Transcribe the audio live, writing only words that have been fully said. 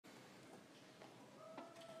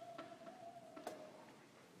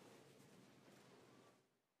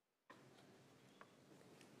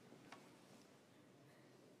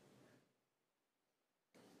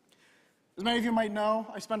As many of you might know,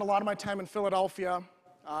 I spend a lot of my time in Philadelphia.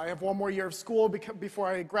 I have one more year of school before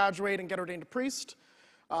I graduate and get ordained a priest.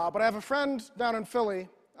 But I have a friend down in Philly.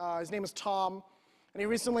 His name is Tom, and he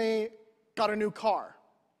recently got a new car.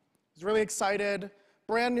 He's really excited.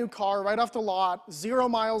 Brand new car, right off the lot, 0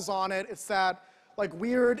 miles on it. It's that like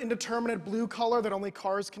weird, indeterminate blue color that only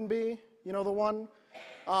cars can be. You know the one?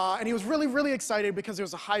 And he was really, really excited because it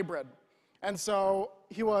was a hybrid. And so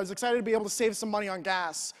he was excited to be able to save some money on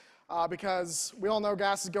gas because we all know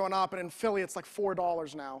gas is going up, and in Philly it's like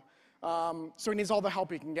 $4 now. So he needs all the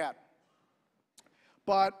help he can get.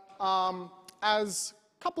 But as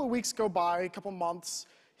a couple of weeks go by, a couple months,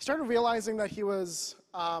 he started realizing that he was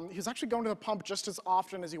actually going to the pump just as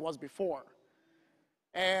often as he was before.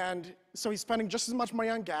 And so he's spending just as much money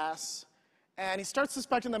on gas, and he starts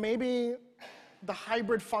suspecting that maybe the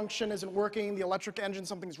hybrid function isn't working, the electric engine,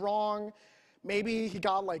 something's wrong. Maybe he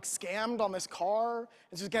got like scammed on this car,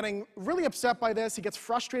 and he's getting really upset by this. He gets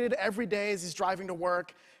frustrated every day as he's driving to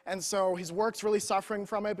work, and so his work's really suffering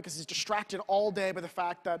from it because he's distracted all day by the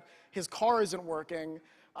fact that his car isn't working.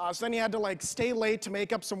 So then he had to like stay late to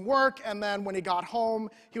make up some work, and then when he got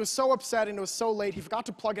home, he was so upset and it was so late, he forgot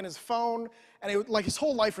to plug in his phone, and like his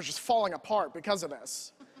whole life was just falling apart because of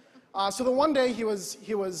this. So then one day he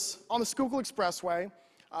was on the Schuylkill Expressway,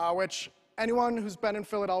 which anyone who's been in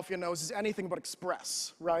Philadelphia knows is anything but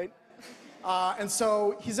express, right? And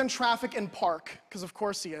so he's in traffic in Park, because of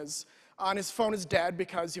course he is, and his phone is dead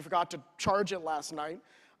because he forgot to charge it last night.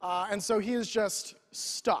 And so he is just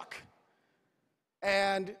stuck.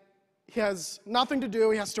 And he has nothing to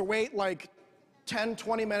do. He has to wait like 10,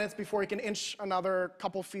 20 minutes before he can inch another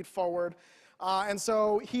couple feet forward. And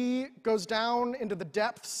so he goes down into the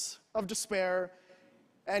depths of despair,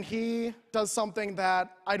 and he does something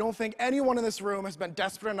that I don't think anyone in this room has been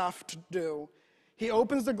desperate enough to do. He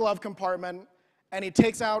opens the glove compartment, and he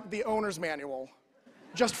takes out the owner's manual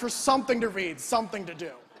just for something to read, something to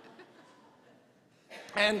do.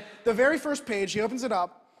 And the very first page, he opens it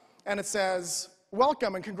up, and it says,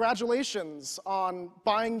 "Welcome and congratulations on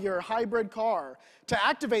buying your hybrid car. To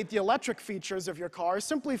activate the electric features of your car,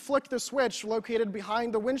 simply flick the switch located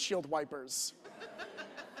behind the windshield wipers."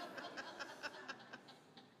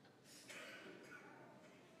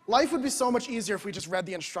 Life would be so much easier if we just read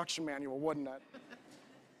the instruction manual, wouldn't it?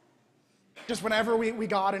 Just whenever we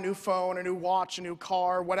got a new phone, a new watch, a new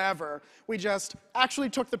car, whatever, we just actually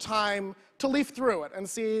took the time to leaf through it and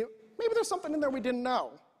see, maybe there's something in there we didn't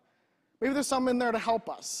know. Maybe there's something in there to help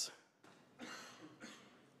us.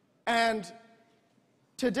 And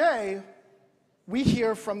today, we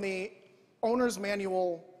hear from the owner's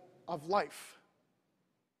manual of life.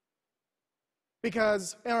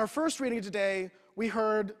 Because in our first reading today, we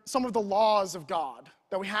heard some of the laws of God,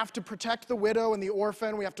 that we have to protect the widow and the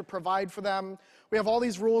orphan, we have to provide for them. We have all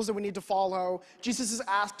these rules that we need to follow. Jesus is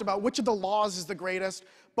asked about which of the laws is the greatest,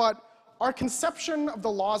 but our conception of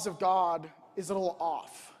the laws of God is a little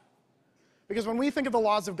off. Because when we think of the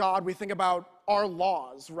laws of God, we think about our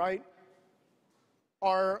laws, right?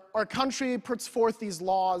 Our country puts forth these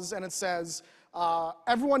laws, and it says,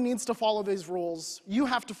 everyone needs to follow these rules. You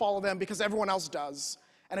have to follow them because everyone else does.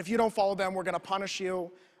 And if you don't follow them, we're going to punish you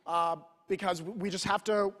because we have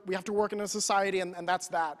to work in a society, and that's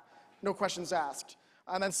that. No questions asked.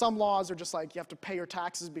 And then some laws are just like you have to pay your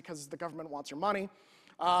taxes because the government wants your money.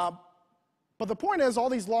 But the point is, all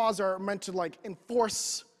these laws are meant to like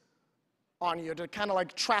enforce on you, to kind of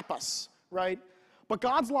like trap us, right? But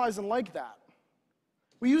God's law isn't like that.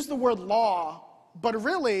 We use the word law, but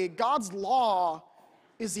really, God's law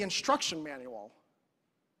is the instruction manual.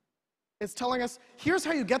 It's telling us, here's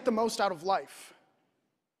how you get the most out of life.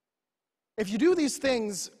 If you do these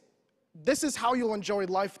things, this is how you'll enjoy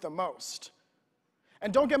life the most.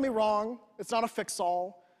 And don't get me wrong, it's not a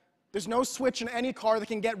fix-all. There's no switch in any car that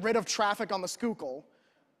can get rid of traffic on the Schuylkill.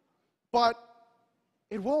 But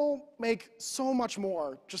it will make so much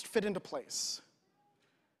more just fit into place.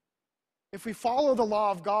 If we follow the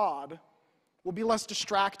law of God, we'll be less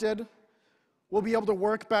distracted. We'll be able to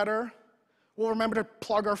work better. We'll remember to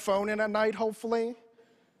plug our phone in at night, hopefully.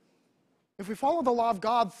 If we follow the law of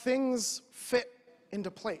God, things fit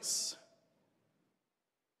into place.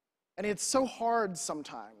 And it's so hard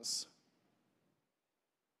sometimes.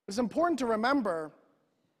 It's important to remember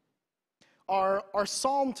our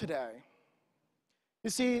psalm today. You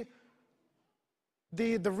see,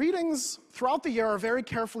 the readings throughout the year are very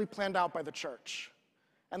carefully planned out by the church.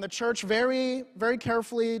 And the church very, very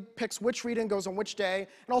carefully picks which reading goes on which day,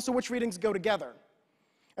 and also which readings go together.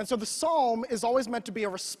 And so the psalm is always meant to be a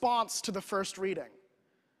response to the first reading.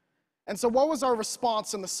 And so what was our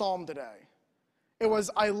response in the psalm today? It was,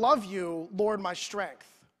 "I love you, Lord, my strength."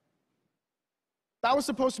 That was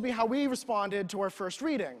supposed to be how we responded to our first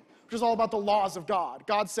reading, which is all about the laws of God.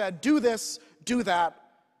 God said, do this, do that,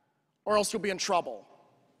 or else you'll be in trouble.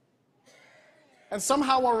 And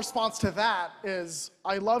somehow our response to that is,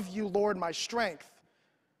 I love you, Lord, my strength.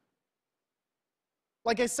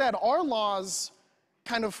 Like I said, our laws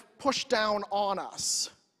kind of push down on us.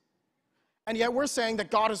 And yet we're saying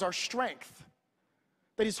that God is our strength,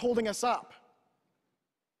 that he's holding us up.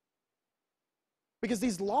 Because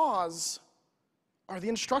these laws are the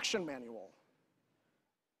instruction manual.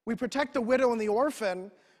 We protect the widow and the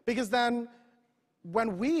orphan because then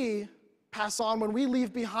when we pass on, when we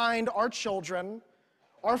leave behind our children,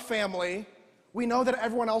 our family, we know that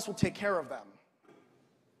everyone else will take care of them.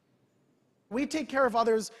 We take care of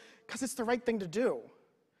others because it's the right thing to do.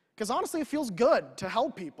 Because honestly, it feels good to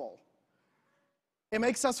help people. It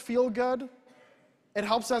makes us feel good. It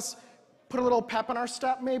helps us put a little pep in our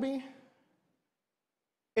step, maybe.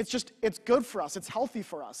 It's good for us. It's healthy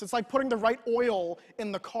for us. It's like putting the right oil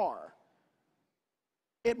in the car.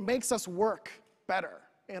 It makes us work better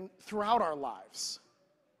and throughout our lives.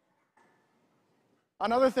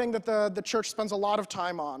 Another thing that the church spends a lot of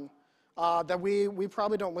time on that we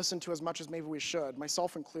probably don't listen to as much as maybe we should,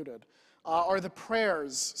 myself included, are the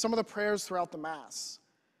prayers, some of the prayers throughout the Mass.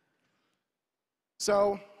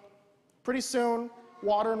 So pretty soon,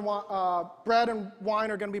 bread and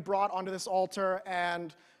wine are going to be brought onto this altar,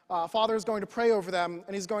 and Father is going to pray over them,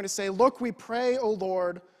 and he's going to say, look, we pray, O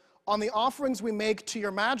Lord, on the offerings we make to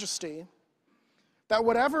your majesty, that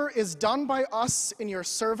whatever is done by us in your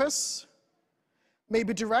service may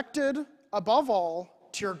be directed above all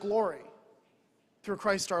to your glory, through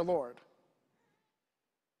Christ our Lord.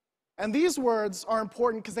 And these words are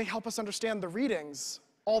important because they help us understand the readings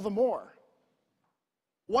all the more.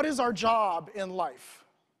 What is our job in life?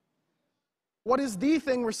 What is the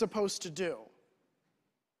thing we're supposed to do?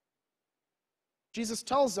 Jesus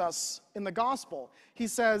tells us in the gospel, he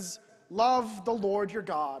says, love the Lord your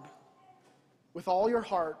God with all your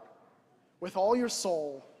heart, with all your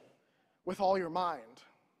soul, with all your mind.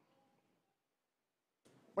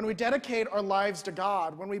 When we dedicate our lives to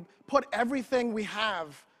God, when we put everything we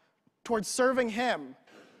have towards serving him,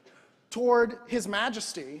 toward his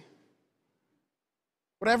majesty,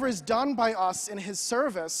 whatever is done by us in his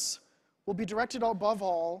service will be directed above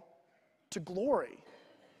all to glory,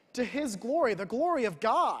 to his glory, the glory of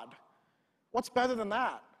God. What's better than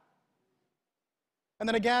that? And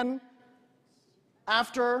then again,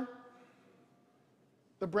 after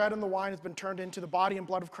the bread and the wine has been turned into the body and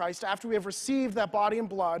blood of Christ, after we have received that body and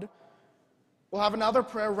blood, we'll have another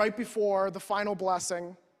prayer right before the final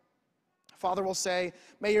blessing. Father will say,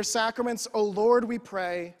 may your sacraments, O Lord, we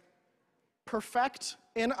pray, perfect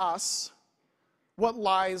in us what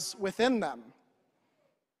lies within them,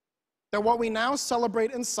 that what we now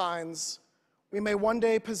celebrate in signs, we may one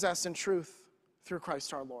day possess in truth through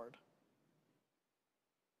Christ our Lord.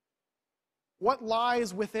 What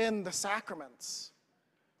lies within the sacraments,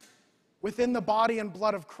 within the body and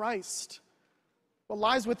blood of Christ? What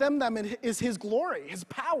lies within them is his glory, his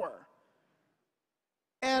power.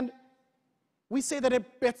 And we say that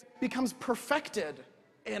it becomes perfected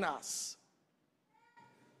in us.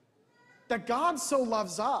 That God so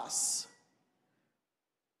loves us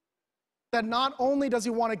that not only does he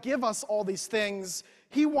want to give us all these things,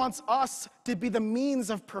 he wants us to be the means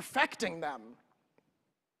of perfecting them.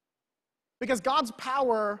 Because God's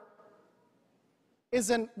power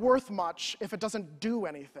isn't worth much if it doesn't do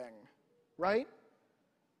anything, right?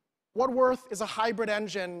 What worth is a hybrid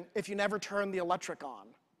engine if you never turn the electric on?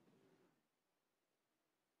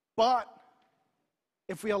 But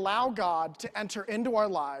if we allow God to enter into our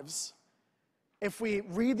lives, if we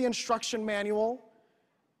read the instruction manual,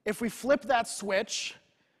 if we flip that switch,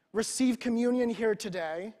 receive communion here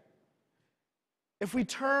today, if we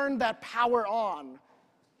turn that power on,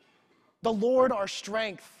 the Lord our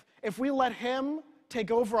strength, if we let him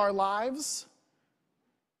take over our lives,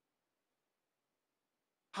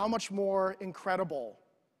 how much more incredible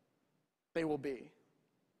they will be.